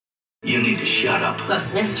You need to shut up.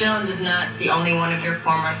 Look, Miss Jones is not the only one of your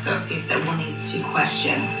former associates that we'll need to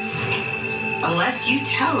question. Unless you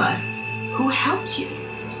tell us who helped you.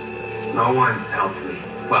 No one helped me.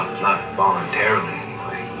 Well, not voluntarily,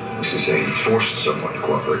 anyway. This is saying you forced someone to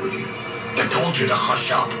cooperate with you. I told you to hush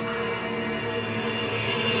up.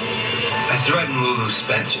 I threatened Lulu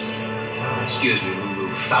Spencer. Excuse me,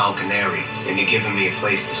 Lulu Foul Canary, into giving me a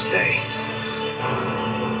place to stay.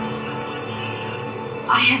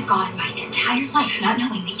 I have gone my entire life not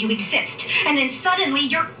knowing that you exist, and then suddenly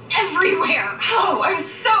you're everywhere. Oh, I'm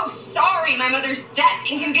so sorry my mother's death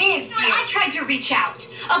inconvenienced you. I tried to reach out,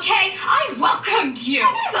 okay? I welcomed you.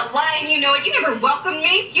 That is a lie, and you know it. You never welcomed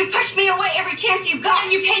me. You pushed me away every chance you got.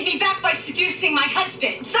 And you paid me back by seducing my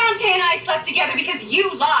husband. Dante and I slept together because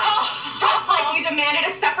you lied. Just like you demanded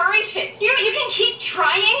a separation. You can keep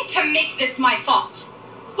trying to make this my fault.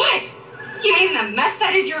 What? You mean the mess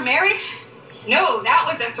that is your marriage? No, that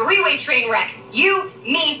was a three-way train wreck. You,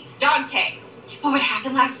 me, Dante. But what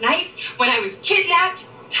happened last night when I was kidnapped,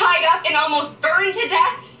 tied up, and almost burned to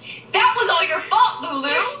death? That was all your fault,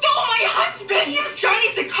 Lulu. You stole my husband. You used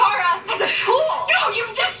Johnny Zakara as a tool. No, you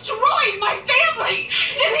destroyed my family.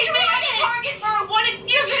 Destroyed a target for a wanted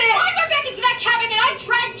fugitive. I went back into that cabin and I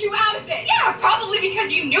dragged you out of it. Yeah, probably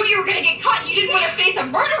because you knew you were going to get caught and you didn't want to face a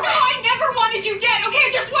murderer. No, I never wanted you dead, okay?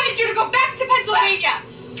 I just wanted you to go back to Pennsylvania.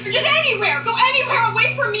 Or just anywhere. Go anywhere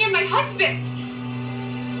away from me and my husband.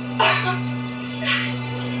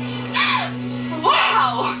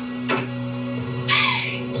 Wow.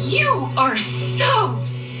 You are so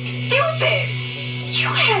stupid. You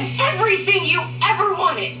had everything you ever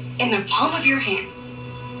wanted in the palm of your hands.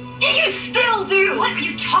 And you still do. What are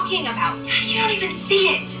you talking about? You don't even see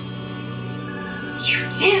it. You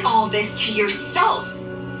did all this to yourself.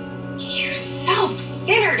 You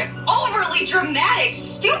self-centered, overly dramatic,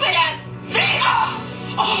 stupid-ass bitch.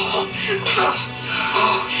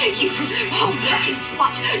 You fucking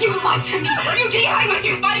slut. You lied to me. You did. I went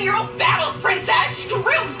to fighting your own battles, princess.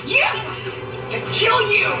 Screw you. To kill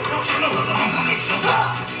you.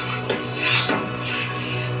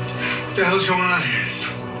 What the hell's going on here?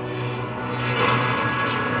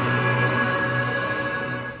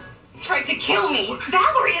 Tried to kill me.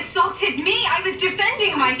 Valerie assaulted me. I was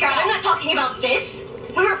defending myself. God, I'm not talking about this.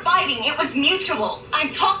 We were fighting. It was mutual. I'm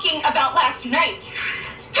talking about last night.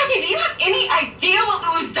 Dante, do you have any idea what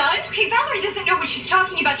Lulu's done? Okay, Valerie doesn't know what she's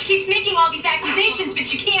talking about. She keeps making all these accusations, but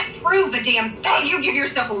she can't prove a damn thing. Oh, you give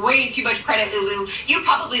yourself way too much credit, Lulu. You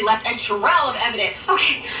probably left a trail of evidence.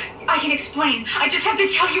 Okay, I can explain. I just have to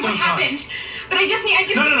tell you what happened. But I just need...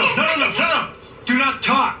 No. Do not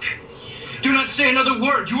talk. Do not say another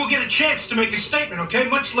word. You will get a chance to make a statement, okay?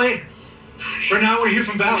 Much later. For now, we're here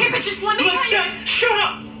from Valerie. Okay, but just let me tell you... Shut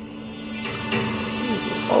up!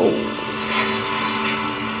 Oh.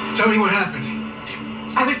 Tell me what happened.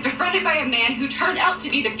 I was befriended by a man who turned out to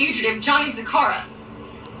be the fugitive Johnny Zakara.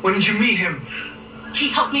 When did you meet him? He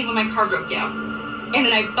helped me when my car broke down. And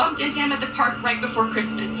then I bumped into him at the park right before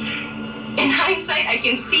Christmas. In hindsight, I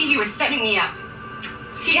can see he was setting me up.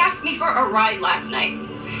 He asked me for a ride last night.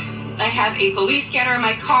 I have a police scanner in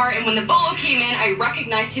my car, and when the bolo came in, I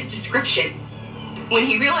recognized his description. When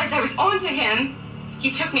he realized I was onto him, he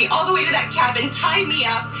took me all the way to that cabin, tied me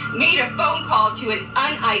up, made a phone call to an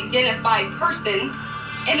unidentified person,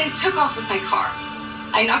 and then took off with my car.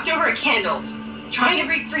 I knocked over a candle, trying to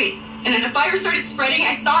break free, and then the fire started spreading.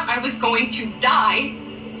 I thought I was going to die.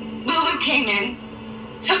 Lulu came in,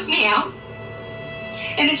 took me out,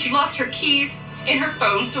 and then she lost her keys and her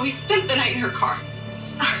phone, so we spent the night in her car.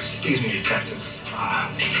 Excuse me, Detective.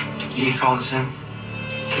 You need to call this in?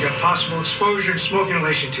 You got possible exposure and smoke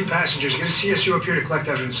inhalation. 2 passengers. Get a CSU up here to collect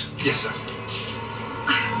evidence. Yes, sir.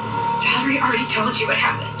 Valerie already told you what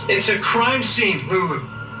happened. It's a crime scene, Lulu.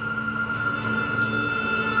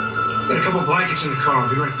 Got a couple blankets in the car. I'll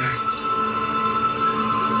be right back.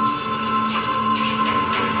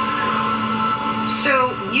 So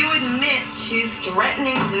you admit to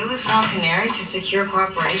threatening Lulu Falconeri to secure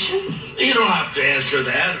cooperation? You don't have to answer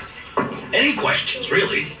that. Any questions,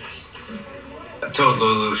 really? I told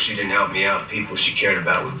Lulu if she didn't help me out, people she cared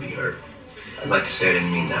about would be hurt. I'd like to say I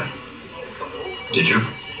didn't mean that. Did you?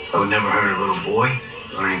 I would never hurt a little boy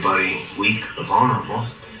or anybody weak or vulnerable.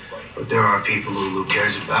 But there are people Lulu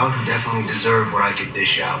cares about who definitely deserve what I could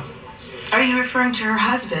dish out. Are you referring to her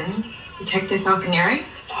husband, Detective Falconeri?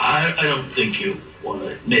 I don't think you want to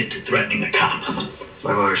admit to threatening a cop.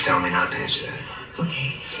 My lawyer's telling me not to answer that.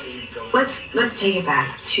 Okay. Let's take it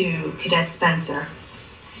back to Cadet Spencer.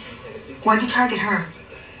 Why'd you target her?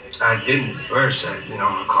 I didn't at first. Her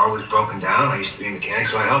car was broken down. I used to be a mechanic,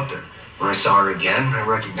 so I helped her. When I saw her again, I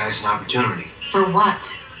recognized an opportunity. For what?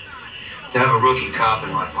 to have a rookie cop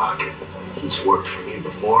in my pocket. It's worked for me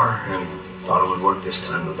before, and thought it would work this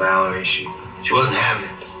time. But Valerie, she wasn't having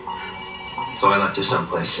it. So I left her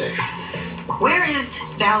someplace safe. Where is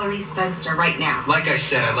Valerie Spencer right now? Like I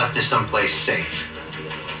said, I left her someplace safe.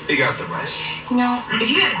 Figure out the rest. You know, if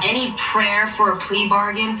you have any prayer for a plea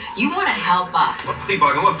bargain, you want to help us. What plea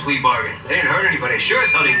bargain? What plea bargain? They didn't hurt anybody. Sure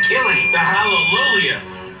as hell didn't kill anybody. The hallelujah.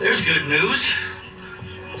 There's good news.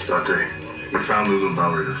 State, you found Lulu and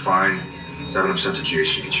Valerie. They're fine. Let's have them sent to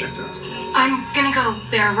GH to get checked out. I'm gonna go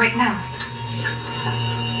there right now.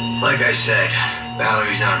 Like I said,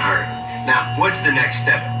 Valerie's unhurt. Now, what's the next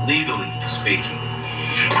step, legally speaking?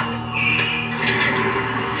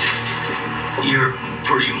 You're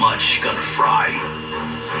pretty much gonna fry.